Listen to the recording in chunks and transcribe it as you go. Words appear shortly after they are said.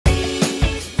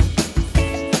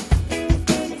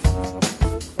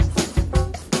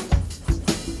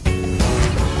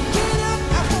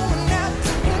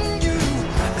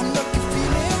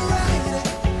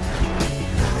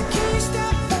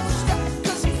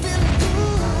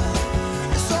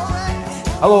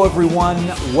Hello everyone,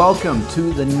 welcome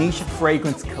to the Niche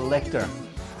Fragrance Collector.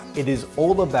 It is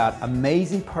all about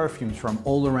amazing perfumes from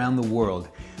all around the world.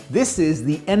 This is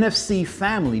the NFC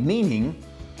family, meaning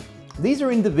these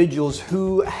are individuals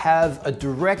who have a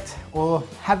direct or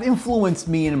have influenced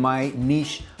me in my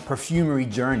niche perfumery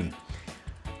journey.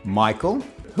 Michael,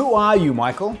 who are you,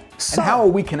 Michael? And how are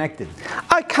we connected?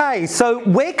 Okay, so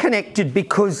we're connected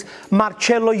because,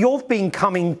 Marcello, you've been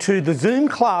coming to the Zoom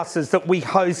classes that we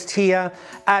host here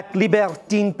at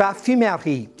Libertine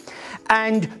Parfumerie.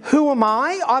 And who am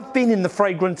I? I've been in the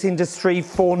fragrance industry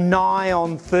for nigh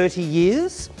on 30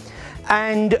 years.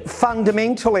 And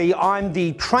fundamentally, I'm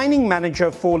the training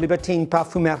manager for Libertine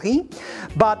Parfumerie,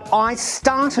 but I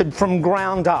started from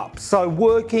ground up. So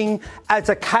working as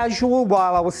a casual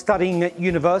while I was studying at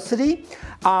university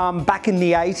back in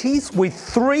the 80s with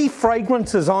 3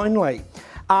 fragrances only.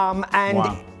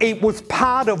 Wow. It was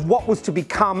part of what was to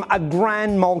become a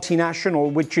grand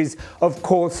multinational, which is, of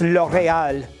course,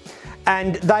 L'Oreal.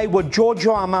 And they were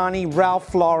Giorgio Armani,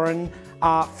 Ralph Lauren,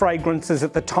 fragrances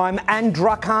at the time, and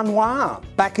Dracar Noir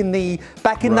back in the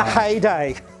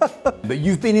heyday. But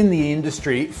you've been in the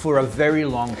industry for a very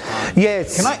long time.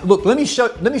 Yes. Can I look? Let me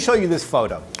show you this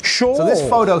photo. Sure. So this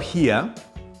photo here,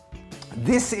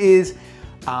 this is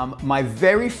my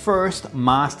very first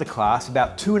masterclass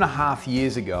about 2.5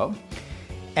 years ago,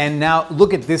 and now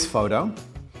look at this photo.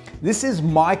 This is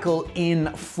Michael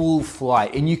in full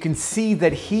flight, and you can see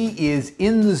that he is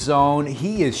in the zone.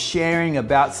 He is sharing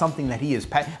about something that he is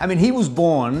I mean, he was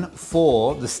born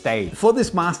for the stage. For this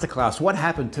masterclass, what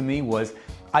happened to me was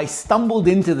I stumbled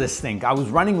into this thing. I was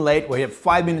running late, we had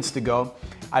 5 minutes to go.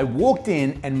 I walked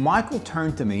in and Michael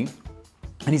turned to me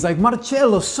and he's like,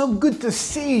 Marcello, so good to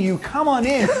see you. Come on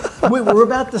in. We're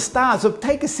about to start, so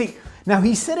take a seat. Now,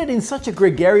 he said it in such a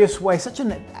gregarious way, such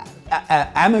an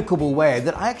amicable way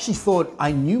that I actually thought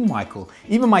I knew Michael.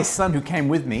 Even my son who came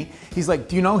with me, he's like,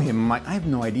 do you know him? I'm like, I have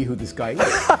no idea who this guy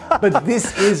is. But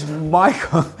this is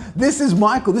Michael. This is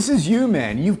Michael. This is you,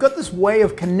 man. You've got this way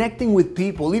of connecting with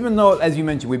people, even though, as you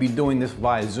mentioned, we've been doing this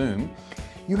via Zoom.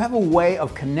 You have a way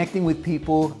of connecting with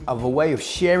people, of a way of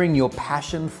sharing your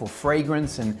passion for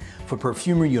fragrance and for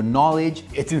perfumery, your knowledge.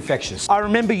 It's infectious. I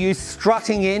remember you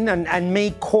strutting in and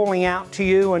me calling out to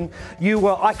you, and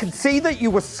I could see that you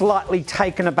were slightly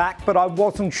taken aback, but I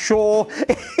wasn't sure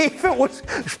if it was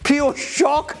pure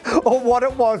shock or what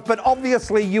it was, but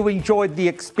obviously you enjoyed the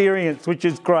experience, which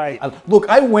is great. Look,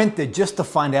 I went there just to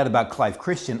find out about Clive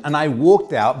Christian, and I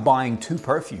walked out buying 2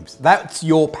 perfumes. That's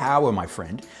your power, my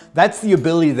friend. That's the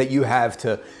ability that you have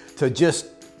to just,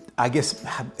 I guess,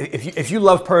 if you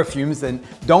love perfumes, then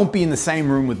don't be in the same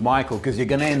room with Michael because you're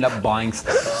gonna end up buying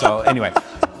stuff. So anyway.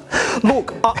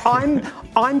 Look,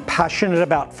 I'm passionate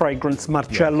about fragrance,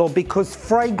 Marcello, because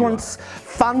fragrance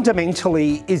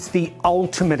fundamentally is the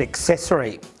ultimate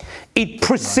accessory. It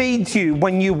precedes you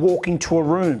when you walk into a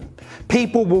room.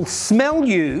 People will smell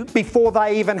you before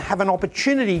they even have an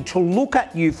opportunity to look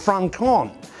at you front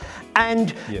on.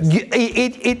 And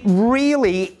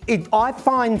I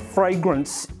find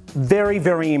fragrance very,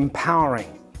 very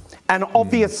empowering. And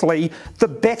obviously, the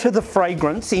better the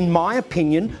fragrance, in my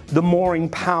opinion, the more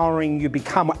empowering you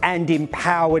become and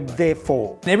empowered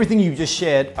therefore. Everything you just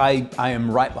shared, I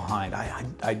am right behind.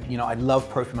 I love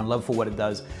perfume, I love for what it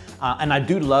does. And I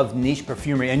do love niche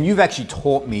perfumery, and you've actually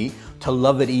taught me to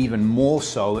love it even more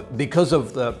so because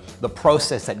of the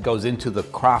process that goes into the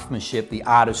craftsmanship, the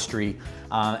artistry,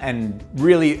 and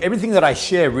really everything that I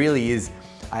share really is,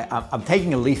 I'm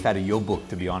taking a leaf out of your book,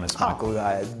 to be honest, Michael.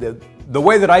 The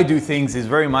way that I do things is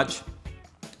very much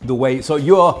the way, so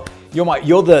you're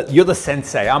the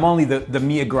sensei. I'm only the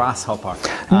mere grasshopper.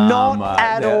 Not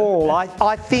at all.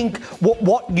 I think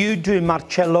what you do,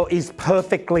 Marcello, is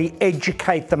perfectly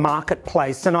educate the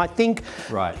marketplace. And I think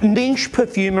niche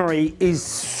perfumery is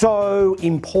so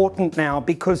important now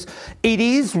because it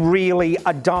is really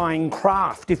a dying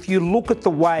craft. If you look at the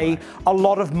way a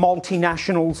lot of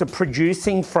multinationals are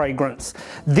producing fragrance,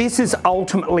 this is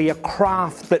ultimately a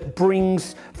craft that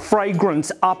brings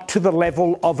fragrance up to the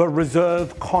level of a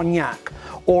reserve cognac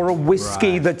or a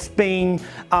whiskey that's been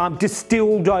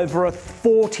distilled over a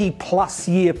 40+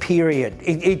 year period.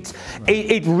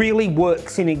 It really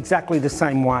works in exactly the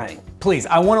same way. Please,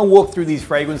 I want to walk through these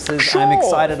fragrances. Sure. I'm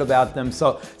excited about them.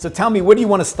 So tell me, where do you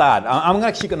want to start? I'm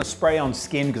actually going to spray on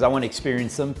skin because I want to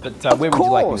experience them, but where would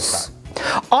you like me to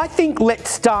start? I think let's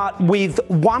start with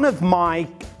one of my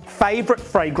favorite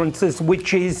fragrances,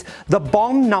 which is the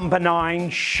Bond No. 9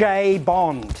 Chez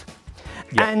Bond.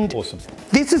 Yeah, and awesome.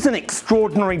 This is an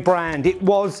extraordinary brand. It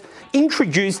was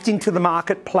introduced into the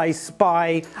marketplace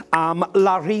by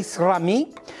Larisse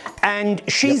Rami, and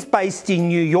she's based in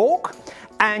New York.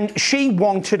 And she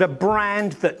wanted a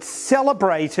brand that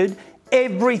celebrated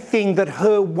everything that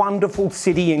her wonderful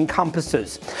city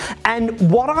encompasses. And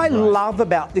what I love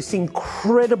about this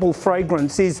incredible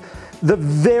fragrance is the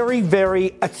very,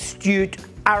 very astute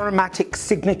aromatic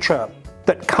signature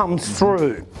that comes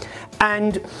through.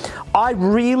 And I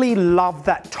really love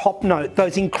that top note,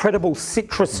 those incredible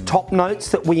citrus top notes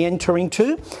that we enter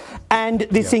into. And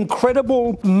this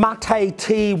incredible mate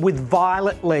tea with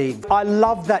violet leaf. I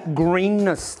love that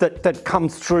greenness that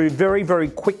comes through very, very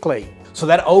quickly. So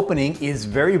that opening is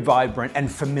very vibrant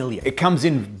and familiar. It comes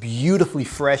in beautifully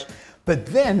fresh, but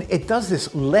then it does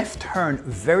this left turn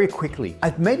very quickly.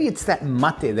 Maybe it's that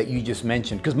mate that you just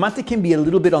mentioned, because mate can be a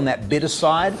little bit on that bitter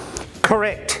side.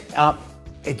 Correct.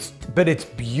 But it's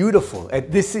beautiful.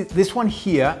 This one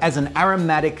here, as an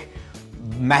aromatic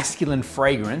masculine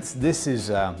fragrance, this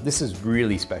is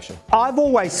really special. I've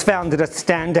always found it a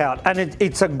standout, and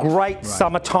it's a great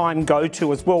summertime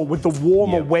go-to as well, with the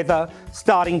warmer weather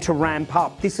starting to ramp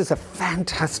up. This is a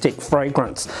fantastic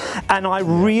fragrance, and I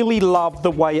really love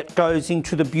the way it goes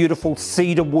into the beautiful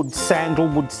cedarwood,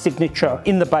 sandalwood signature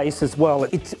in the base as well.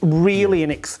 It's really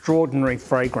an extraordinary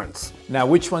fragrance. Now,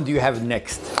 which one do you have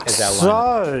next as our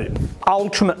lineup? So,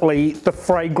 ultimately, the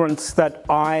fragrance that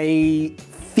I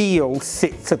feel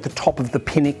sits at the top of the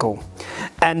pinnacle,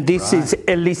 and this is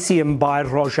Elysium by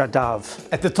ROJA.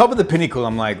 At the top of the pinnacle,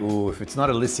 I'm like, ooh, if it's not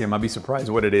Elysium, I'd be surprised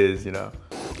what it is, you know.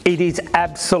 It is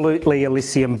absolutely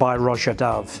Elysium by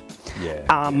ROJA.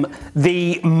 Yeah.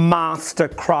 The master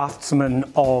craftsman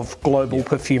of global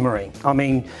perfumery. I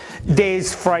mean,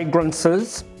 there's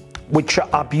fragrances which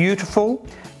are beautiful,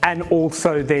 and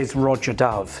also there's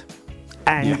ROJA,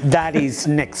 and that is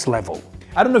next level.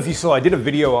 I don't know if you saw, I did a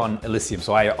video on Elysium,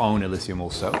 so I own Elysium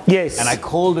also. Yes. And I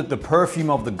called it the perfume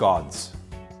of the gods.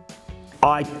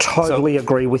 I totally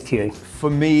agree with you. For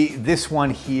me, this one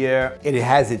here, it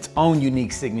has its own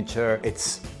unique signature.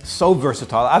 It's so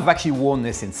versatile. I've actually worn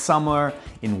this in summer,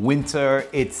 in winter.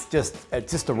 It's just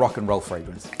a rock and roll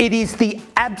fragrance. It is the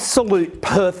absolute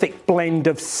perfect blend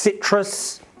of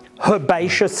citrus,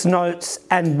 herbaceous notes,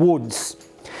 and woods.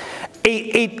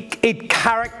 It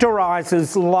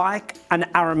characterizes like an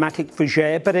aromatic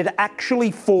fougere, but it actually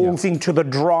falls into the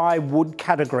dry wood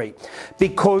category,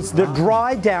 because the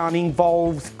dry down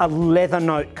involves a leather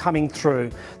note coming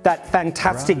through, that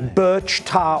fantastic birch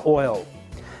tar oil.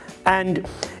 And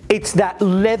it's that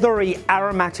leathery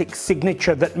aromatic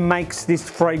signature that makes this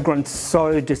fragrance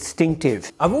so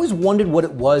distinctive. I've always wondered what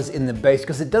it was in the base,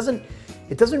 because it doesn't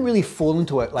really fall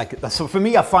into it like, so for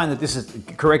me, I find that this is,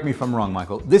 correct me if I'm wrong,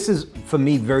 Michael, this is for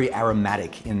me very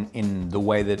aromatic in the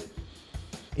way that,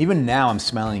 even now I'm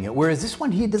smelling it. Whereas this one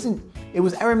here doesn't, it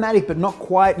was aromatic, but not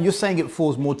quite. You're saying it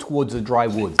falls more towards the dry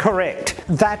wood. Correct.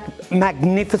 That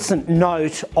magnificent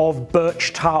note of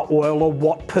birch tar oil, or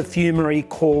what perfumery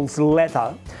calls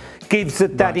leather, gives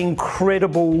it that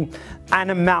incredible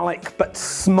animalic but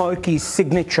smoky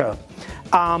signature.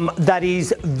 That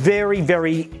is very,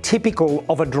 very typical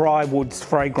of a dry woods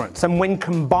fragrance. And when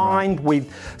combined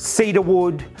with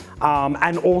cedarwood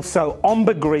and also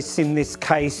ambergris in this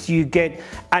case, you get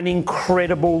an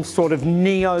incredible sort of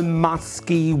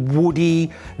neo-musky,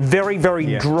 woody, very,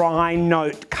 very dry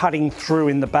note cutting through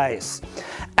in the base.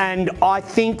 And I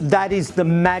think that is the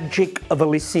magic of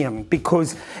Elysium,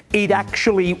 because it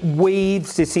actually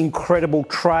weaves this incredible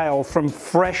trail from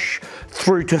fresh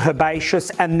through to herbaceous,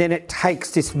 and then it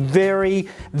takes this very,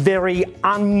 very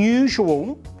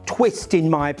unusual twist, in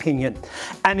my opinion,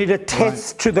 and it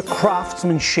attests to the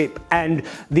craftsmanship and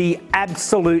the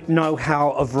absolute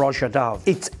know-how of ROJA.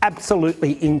 It's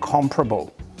absolutely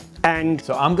incomparable. And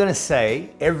so I'm gonna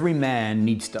say every man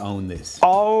needs to own this.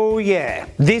 Oh yeah,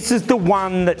 this is the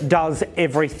one that does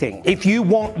everything. If you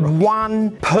want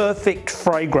one perfect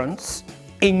fragrance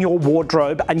in your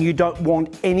wardrobe and you don't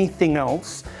want anything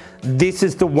else, this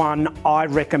is the one I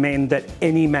recommend that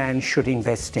any man should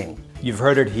invest in. You've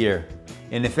heard it here.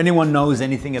 And if anyone knows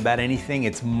anything about anything,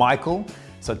 it's Michael.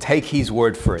 So take his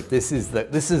word for it. This is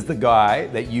the guy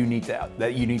that you need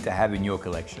to have in your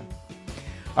collection.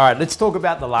 All right, let's talk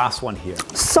about the last one here.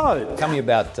 So, tell me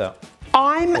about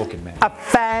I'm ORCHID Man. a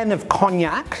fan of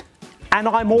cognac, and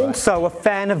I'm also a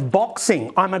fan of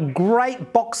boxing. I'm a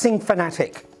great boxing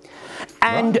fanatic.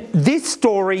 And this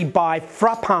story by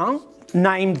FRAPIN,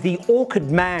 named the ORCHID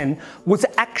Man, was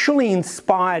actually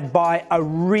inspired by a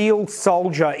real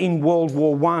soldier in World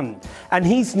War I. And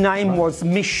his name was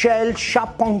Michel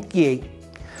Charpentier,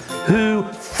 who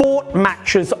fought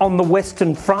matches on the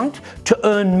Western Front to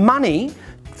earn money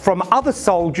from other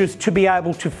soldiers to be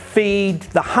able to feed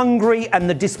the hungry and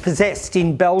the dispossessed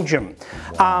in Belgium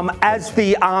as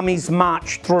the armies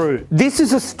marched through. This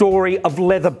is a story of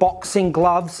leather boxing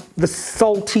gloves, the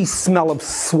salty smell of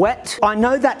sweat. I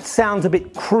know that sounds a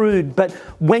bit crude, but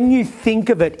when you think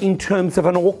of it in terms of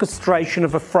an orchestration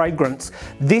of a fragrance,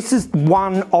 this is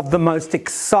one of the most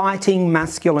exciting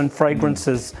masculine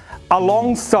fragrances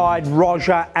alongside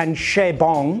ROJA and Chez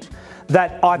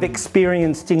that I've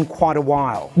experienced in quite a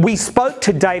while. We spoke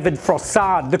to David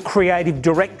Frossard, the creative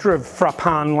director of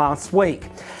FRAPIN, last week,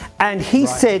 and he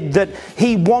said that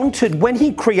he wanted, when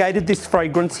he created this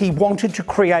fragrance, he wanted to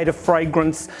create a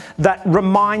fragrance that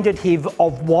reminded him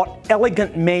of what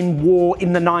elegant men wore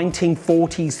in the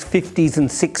 1940s, 50s and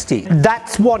 60s.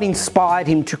 That's what inspired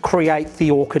him to create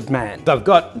the Orchid Man. So I've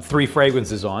got 3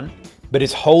 fragrances on, but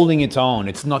it's holding its own.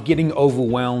 It's not getting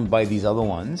overwhelmed by these other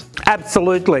ones.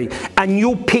 Absolutely. And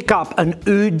you'll pick up an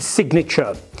oud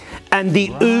signature. And the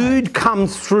oud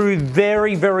comes through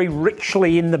very, very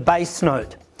richly in the base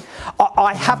note.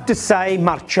 I have to say,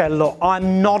 Marcello,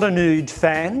 I'm not an oud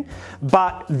fan,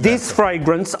 but this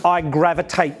fragrance I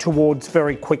gravitate towards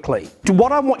very quickly.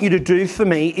 What I want you to do for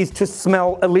me is to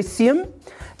smell Elysium,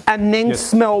 and then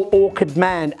smell Orchid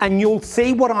Man, and you'll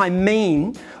see what I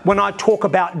mean when I talk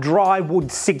about dry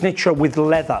wood signature with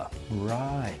leather.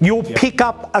 Right. You'll pick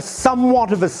up a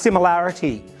somewhat of a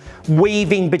similarity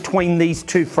weaving between these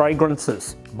 2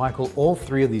 fragrances. Michael, all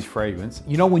 3 of these fragrances,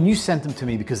 you know, when you sent them to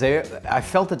me, because I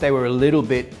felt that they were a little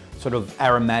bit sort of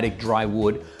aromatic dry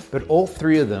wood, but all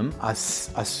 3 of them are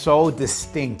so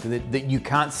distinct that you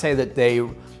can't say that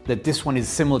this one is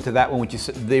similar to that one, which is,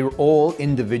 they're all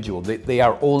individual. They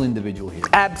are all individual here.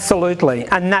 Absolutely,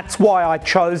 and that's why I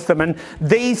chose them. And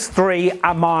these 3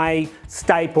 are my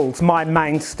staples, my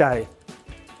mainstay.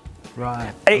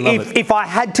 Right. If I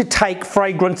had to take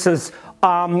fragrances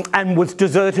and was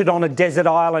deserted on a desert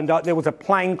island, there was a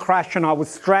plane crash and I was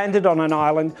stranded on an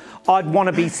island, I'd want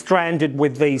to be stranded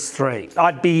with these 3.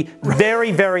 I'd be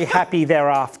very, very happy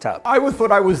thereafter. I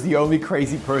thought I was the only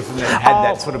crazy person that had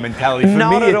that sort of mentality. For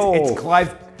not me, at all.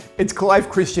 It's Clive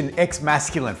Christian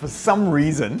ex-masculine. For some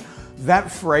reason,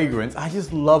 that fragrance, I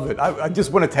just love it. I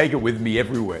just want to take it with me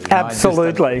everywhere. You know?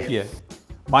 Absolutely. Yeah.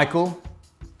 Michael,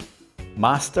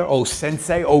 master, oh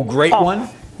sensei, oh great one.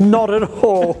 Not at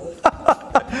all.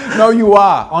 No, you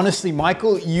are. Honestly,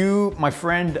 Michael, you, my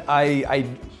friend, I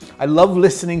love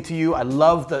listening to you. I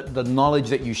love the knowledge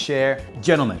that you share.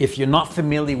 Gentlemen, if you're not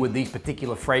familiar with these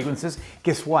particular fragrances,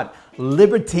 guess what?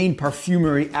 Libertine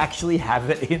Parfumerie actually have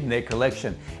it in their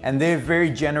collection. And they're very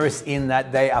generous in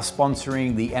that they are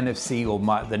sponsoring the NFC or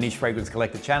the Niche Fragrance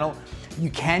Collector channel.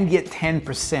 You can get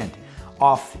 10%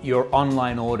 off your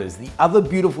online orders. The other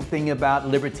beautiful thing about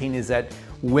Libertine is that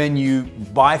when you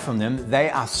buy from them,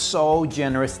 they are so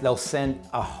generous. They'll send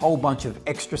a whole bunch of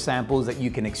extra samples that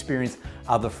you can experience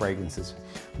other fragrances.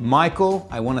 Michael,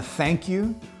 I want to thank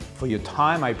you for your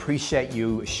time. I appreciate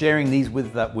you sharing these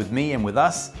with me and with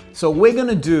us. So we're going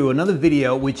to do another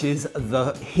video, which is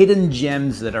the hidden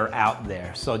gems that are out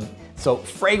there. So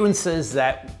fragrances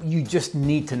that you just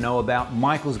need to know about.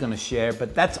 Michael's going to share,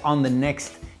 but that's on the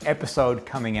next episode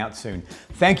coming out soon.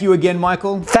 Thank you again,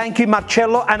 Michael. Thank you,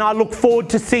 Marcello, and I look forward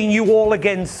to seeing you all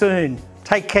again soon.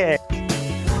 Take care.